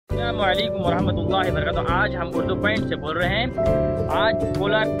अस्सलामुअलैकुम वरहमतुल्लाहि वबरकातुहू। आज हम उर्दू पॉइंट से बोल रहे हैं। आज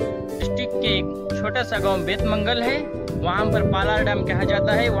कोलार डिस्ट्रिक्ट के एक छोटा सा गांव बेतमंगल है, वहाँ पर पालार डैम कहा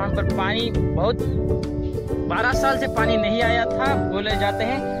जाता है। वहाँ पर पानी बहुत 12 साल से पानी नहीं आया था बोले जाते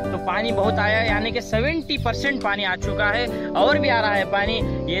हैं, तो पानी बहुत आया, यानी कि 70% पानी आ चुका है और भी आ रहा है पानी।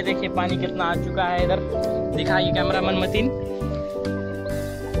 ये देखिए पानी कितना आ चुका है। इधर दिखाइए कैमरामैन मतीन।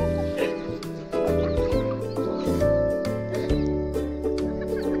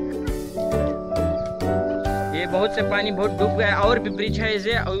 बहुत से पानी बहुत डूब गया और भी ब्रिज है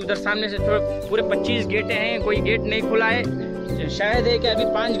इसे, और उधर सामने से थोड़े पूरे 25 गेटें हैं, कोई गेट नहीं खुला है। शायद है कि अभी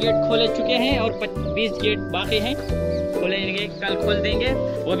 5 गेट खोले चुके हैं और 20 गेट बाकी हैं, खोलेंगे, कल खोल देंगे,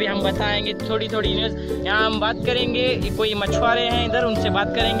 वो भी हम बताएंगे। थोड़ी थोड़ी न्यूज़ यहाँ हम बात करेंगे। कोई मछुआरे हैं इधर, उनसे बात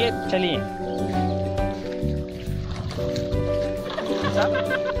करेंगे। चलिए,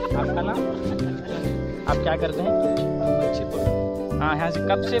 आपका नाम, आप क्या करते हैं? मच्छी पकड़। हाँ, यहाँ से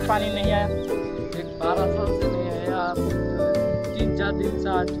कब से पानी नहीं आया? 12 साल से नहीं आया, 3-4 दिन से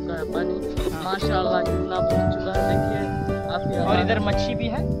आ चुका है पानी। माशाल्लाह कितना बढ़ चुका है, देखिए आप। और इधर मच्छी भी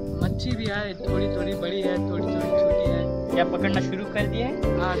है? मच्छी भी है, थोड़ी थोड़ी बड़ी है, थोड़ी थोड़ी छोटी है। क्या पकड़ना शुरू कर दिए हैं?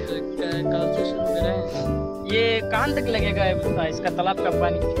 हाँ, कल से शुरू करें। ये कहाँ तक लगेगा इसका तालाब का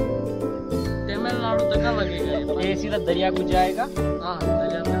पानी? तमिलनाडु तक लगेगा ये सीधा दरिया को जाएगा? हाँ,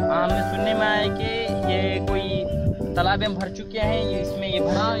 दरिया में। हाँ, हमने सुनने में आया कि ये कोई तालाब में भर चुके हैं, ये इसमें ये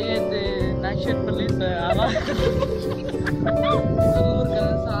भर। हाँ, ये नाइट पुलिस है आ रहा है। जरूर कल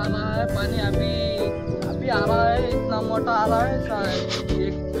से आ रहा है पानी, अभी आ रहा है, इतना मोटा आ रहा है।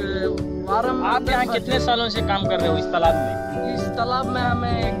 एक वारम। आप यहाँ कितने सालों से काम कर रहे हो इस तालाब में? इस तालाब में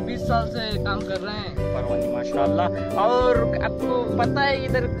हमें 20 साल से काम कर रहे हैं। परवानी, माशाल्लाह। और आपको पता है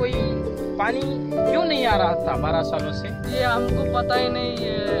इधर कोई पानी क्यों नहीं आ रहा था 12 सालों से? ये हमको पता ही नहीं,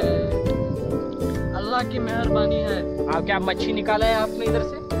 ये अल्लाह की मेहरबानी है। आप क्या मच्छी निकाला है आपने इधर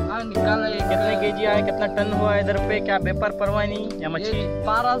से? हाँ, निकाला है। कितने केजी आए, कितना टन हुआ इधर पे? क्या व्यापार परवानी या मच्छी?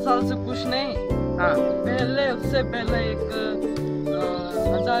 12 साल से कुछ नहीं। हाँ, उससे पहले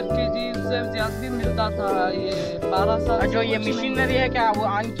 1000 केजी उससे ज्यादा भी मिलता था। ये 12 साल। जो ये मशीनरी है क्या वो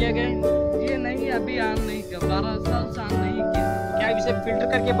ऑन किए गए? ये नहीं, अभी ऑन नहीं किया, 12 साल से ऑन नहीं किया। क्या इसे फिल्टर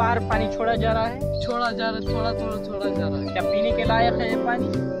करके बाहर पानी छोड़ा जा रहा है? छोड़ा जा रहा है, थोड़ा थोड़ा छोड़ा जा रहा है। क्या पीने के लायक है ये पानी?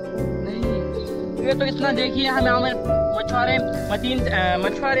 नहीं, ये तो इतना देखिए। हमें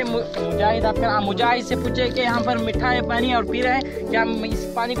मछुआरे मुजाहिद, आपका मुजाहिद से पूछे कि यहाँ पर मीठा है पानी और पी रहे हैं, क्या हम इस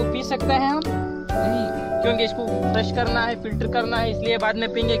पानी को पी सकते हैं? हम नहीं, क्योंकि इसको फ्रेश करना है, फिल्टर करना है, इसलिए बाद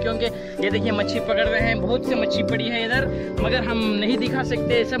में पीएंगे। क्योंकि ये देखिए मच्छी पकड़ रहे हैं, बहुत सी मच्छी पड़ी है इधर, मगर हम नहीं दिखा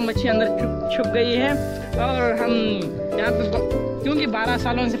सकते, सब मच्छी अंदर छुप गई है। और हम यहाँ पे क्योंकि 12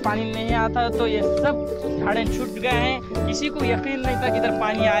 सालों से पानी नहीं आता, तो ये सब झाड़ें छूट गए हैं, किसी को यकीन नहीं था कि इधर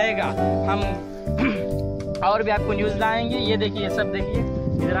पानी आएगा। हम और भी आपको न्यूज़ लाएंगे। ये देखिए, सब देखिए,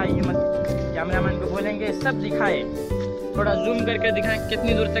 इधर आइए, मत कैमरामैन को बोलेंगे सब दिखाए, थोड़ा जूम करके दिखाएं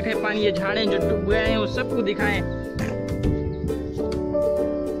कितनी दूर तक है पानी। ये झाड़ें जो डूब गए हैं वो सबको दिखाएं।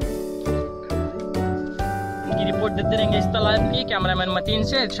 की रिपोर्ट देते रहेंगे इस तालाब की कैमरामैन मतीन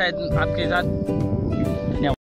से। शायद आपके साथ